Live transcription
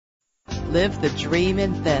Live the dream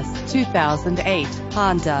in this 2008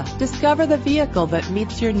 Honda. Discover the vehicle that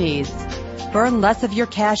meets your needs. Burn less of your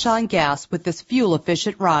cash on gas with this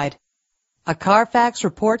fuel-efficient ride. A Carfax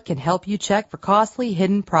report can help you check for costly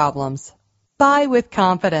hidden problems. Buy with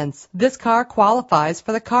confidence. This car qualifies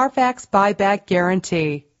for the Carfax buyback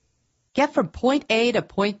guarantee. Get from point A to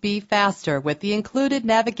point B faster with the included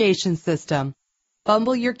navigation system.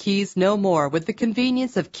 Fumble your keys no more with the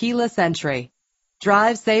convenience of keyless entry.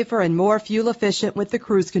 Drive safer and more fuel efficient with the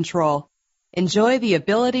cruise control. Enjoy the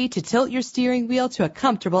ability to tilt your steering wheel to a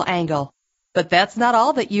comfortable angle. But that's not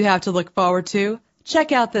all that you have to look forward to.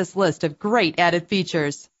 Check out this list of great added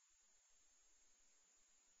features.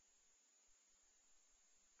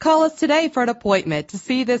 Call us today for an appointment to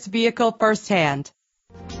see this vehicle firsthand.